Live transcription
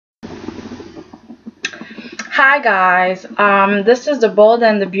Hi guys, this is the Bold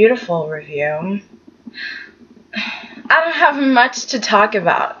and the Beautiful review. I don't have much to talk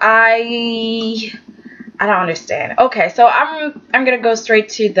about. I don't understand. Okay, so I'm gonna go straight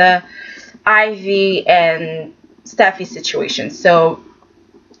to the Ivy and Steffy situation. So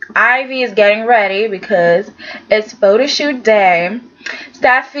Ivy is getting ready because it's photo shoot day.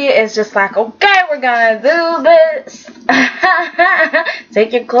 Steffy is just like, okay, we're gonna do this.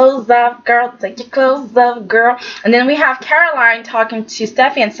 Take your clothes off, girl. Take your clothes off, girl. And then we have Caroline talking to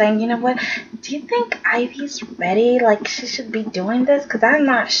Steffy and saying, you know what? Do you think Ivy's ready? Like, she should be doing this? Because I'm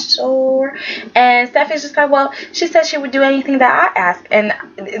not sure. And Steffy's just like, well, she said she would do anything that I ask. And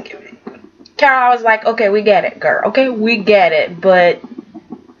Caroline was like, okay, we get it, girl. Okay, we get it. But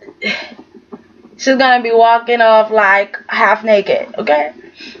she's gonna be walking off like half naked, okay?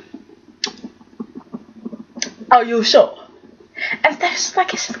 Are you sure? And Steph's just like,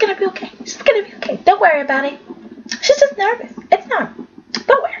 she's gonna be okay. She's gonna be okay. Don't worry about it. She's just nervous. It's normal.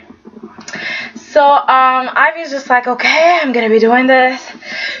 Don't worry. So Ivy's just like, okay, I'm gonna be doing this.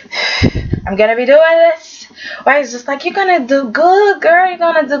 I'm gonna be doing this. Ivy's just like, you're gonna do good, girl. You're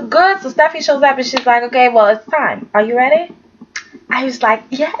gonna do good. So Steffy shows up and she's like, okay, well, it's time. Are you ready? I was like,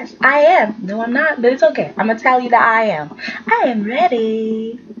 yes, I am. No, I'm not, but it's okay. I'm going to tell you that I am. I am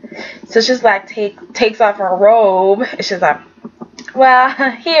ready. So she's like, takes off her robe. And she's like, well,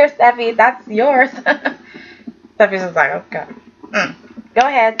 here, Steffy, that's yours. Steffy's just like, okay. Go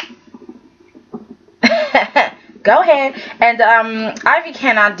ahead. Go ahead. And Ivy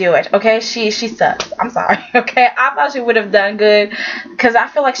cannot do it, okay? She sucks. I'm sorry, okay? I thought she would have done good because I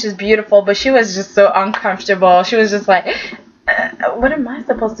feel like she's beautiful, but she was just so uncomfortable. She was just like, what am I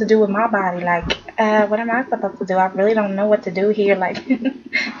supposed to do with my body? Like, what am I supposed to do? I really don't know what to do here. Like,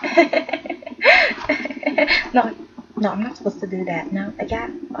 no, I'm not supposed to do that. No, I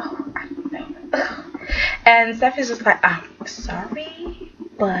don't know. And Steffy's just like, I'm sorry,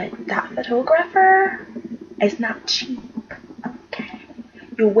 but that photographer is not cheap. Okay,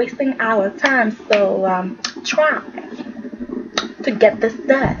 you're wasting our time, so try to get this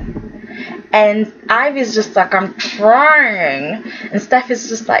done. And Ivy's just like, I'm trying. And Steffy's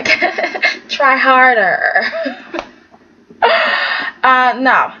just like, try harder.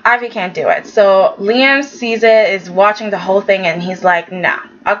 No, Ivy can't do it. So Liam sees it, is watching the whole thing, and he's like, no.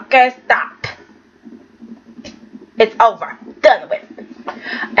 Okay, stop. It's over. Done with.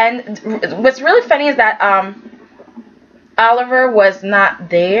 And what's really funny is that Oliver was not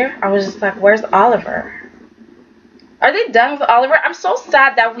there. I was just like, where's Oliver? Are they done with Oliver? I'm so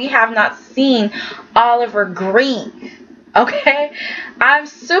sad that we have not seen Oliver grieve. Okay? I'm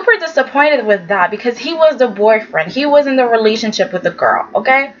super disappointed with that because he was the boyfriend. He was in the relationship with the girl.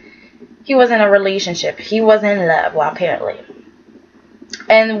 Okay? He was in a relationship. He was in love, well, apparently.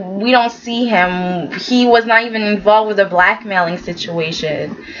 And we don't see him. He was not even involved with the blackmailing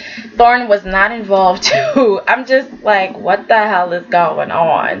situation. Thorne was not involved too. I'm just like, what the hell is going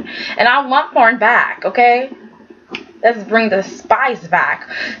on? And I want Thorne back, okay? Let's bring the spies back.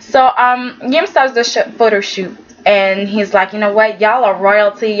 So, Yim starts the photo shoot. And he's like, you know what? Y'all are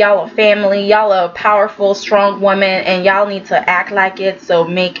royalty. Y'all are family. Y'all are powerful, strong women. And y'all need to act like it. So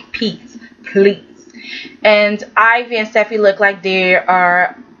make peace, please. And Ivy and Steffy look like they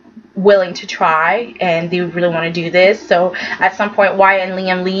are willing to try. And they really want to do this. So at some point, Wyatt and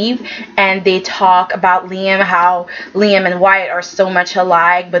Liam leave. And they talk about Liam, how Liam and Wyatt are so much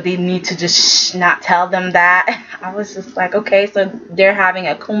alike. But they need to just not tell them that. I was just like, okay, so they're having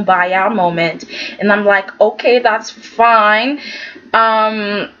a kumbaya moment. And I'm like, okay, that's fine.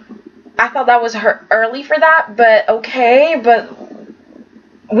 I thought that was early for that. But okay, but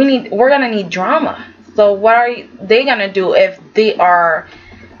we're going to need drama. So what are they going to do if they are,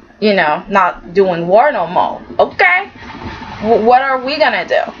 you know, not doing war no more? Okay. What are we going to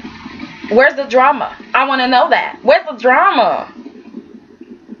do? Where's the drama? I want to know that. Where's the drama?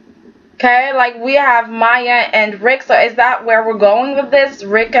 Okay, like we have Maya and Rick. So is that where we're going with this?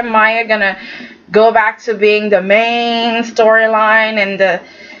 Rick and Maya going to go back to being the main storyline and the...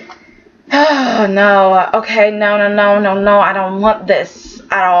 Oh, no. Okay, no. I don't want this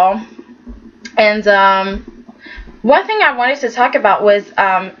at all. And one thing I wanted to talk about was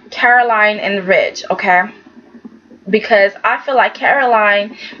Caroline and Ridge, okay? Because I feel like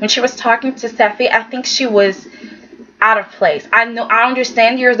Caroline, when she was talking to Steffy, I think she was out of place. I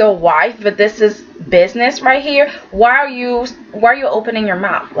understand you're the wife, but this is business right here. Why are you opening your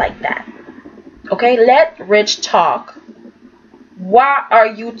mouth like that? Okay, let Ridge talk. Why are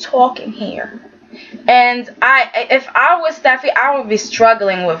you talking here? And if I was Steffy, I would be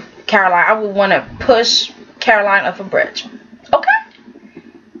struggling with Caroline. I would want to push Caroline off a bridge. Okay?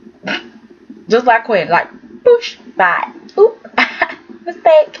 Just like Quinn, like, poof. Bye. Oop.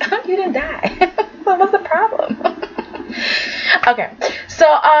 Mistake. You didn't die. So what's the problem? Okay. So,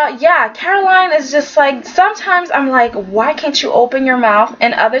 yeah, Caroline is just like, sometimes I'm like, why can't you open your mouth?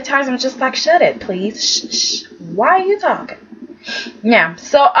 And other times I'm just like, shut it, please. Shh. Why are you talking? Yeah.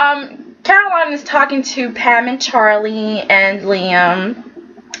 So, Caroline is talking to Pam and Charlie and Liam.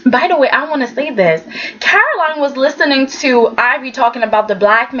 By the way, I want to say this. Caroline was listening to Ivy talking about the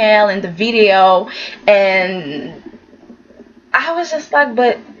blackmail in the video, and I was just like,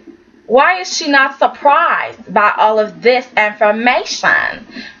 but why is she not surprised by all of this information?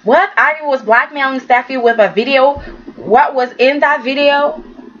 What? Ivy was blackmailing Steffy with a video? What was in that video?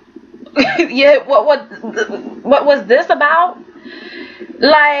 Yeah, what was this about?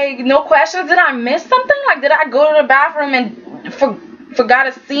 Like, no questions? Did I miss something? Like, did I go to the bathroom and forgot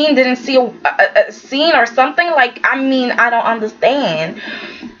a scene, didn't see a scene or something? Like, I mean, I don't understand.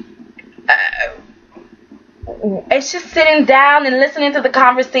 It's just sitting down and listening to the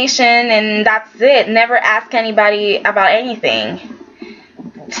conversation, and that's it. Never ask anybody about anything.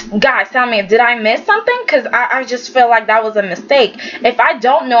 Guys, tell me, did I miss something? Because I just feel like that was a mistake. If I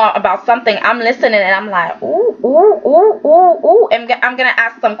don't know about something, I'm listening and I'm like, ooh, and I'm going to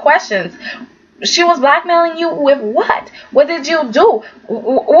ask some questions. She was blackmailing you with what? What did you do?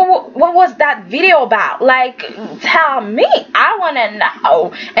 What was that video about? Like, tell me. I want to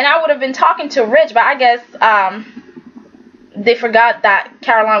know. And I would have been talking to Rich, but I guess they forgot that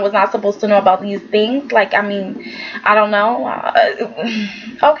Caroline was not supposed to know about these things. Like, I mean, I don't know.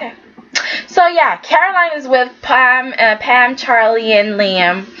 Okay. So, yeah, Caroline is with Pam, Charlie, and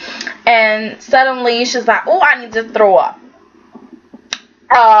Liam. And suddenly she's like, oh, I need to throw up.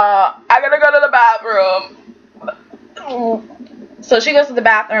 I gotta go to the bathroom. So she goes to the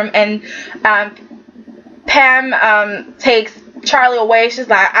bathroom, and Pam takes Charlie away. She's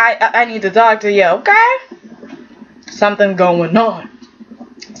like, I need to talk to you, okay? Something's going on.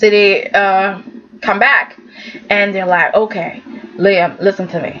 So they come back, and they're like, okay, Liam, listen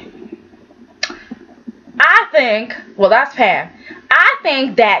to me. I think, well, that's Pam. I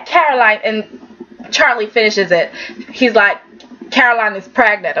think that Caroline, and Charlie finishes it. He's like, Caroline is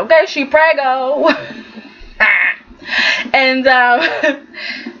pregnant, okay? She prego. And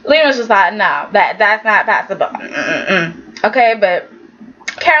Liam was just like, no, that's not possible. Okay, but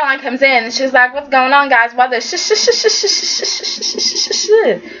Caroline comes in and she's like, what's going on, guys?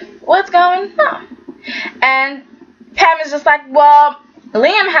 What's going on? And Pam is just like, well,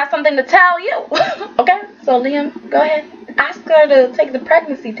 Liam has something to tell you. Okay, so Liam, go ahead. Ask her to take the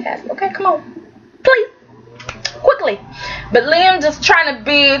pregnancy test. Okay, come on. Please. Quickly. But Liam just trying to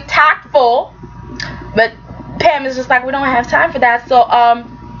be tactful. But Pam is just like, we don't have time for that. So,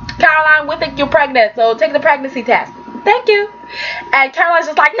 Caroline, we think you're pregnant. So take the pregnancy test. Thank you. And Caroline's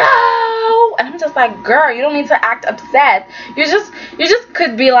just like, no. And I'm just like, girl, you don't need to act upset. You just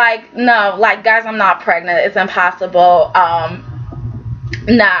could be like, no, like, guys, I'm not pregnant. It's impossible.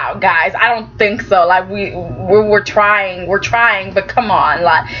 No, guys, I don't think so. Like, we're trying, but come on,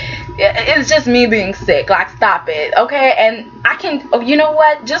 like, it's just me being sick. Like, stop it, okay? And I can, you know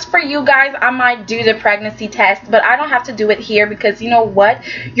what? Just for you guys, I might do the pregnancy test, but I don't have to do it here because you know what?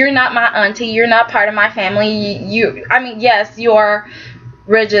 You're not my auntie. You're not part of my family. I mean, yes, you're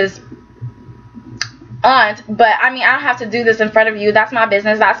Ridge's aunt, but I mean, I don't have to do this in front of you. That's my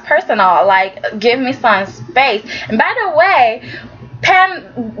business. That's personal. Like, give me some space. And by the way,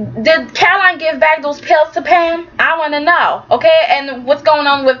 Pam, did Caroline give back those pills to Pam? I want to know, okay? And what's going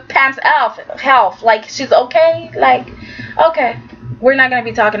on with Pam's health? Like, she's okay? Like, okay. We're not going to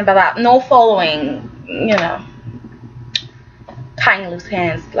be talking about that. No following, you know, tying loose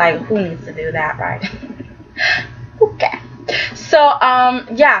hands. Like, who needs to do that, right? Okay. So,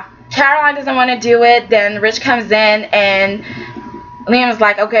 yeah, Caroline doesn't want to do it. Then Rich comes in, and Liam's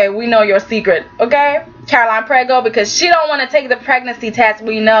like, okay, we know your secret, okay? Caroline prego because she don't want to take the pregnancy test.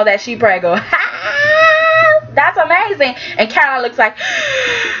 We know that she prego. That's amazing. And Caroline looks like,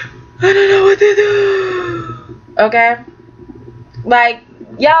 I don't know what to do. Okay? Like,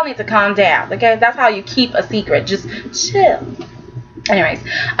 y'all need to calm down, okay? That's how you keep a secret. Just chill. Anyways,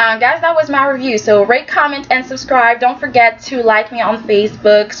 guys, that was my review. So rate, comment, and subscribe. Don't forget to like me on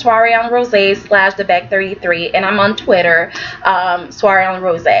Facebook, Soiree on Rose /TheBag33, and I'm on Twitter, Soiree on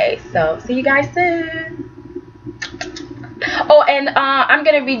Rose. So see you guys soon. Oh, and I'm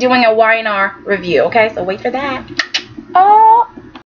gonna be doing a Y&R review. Okay, so wait for that. Oh.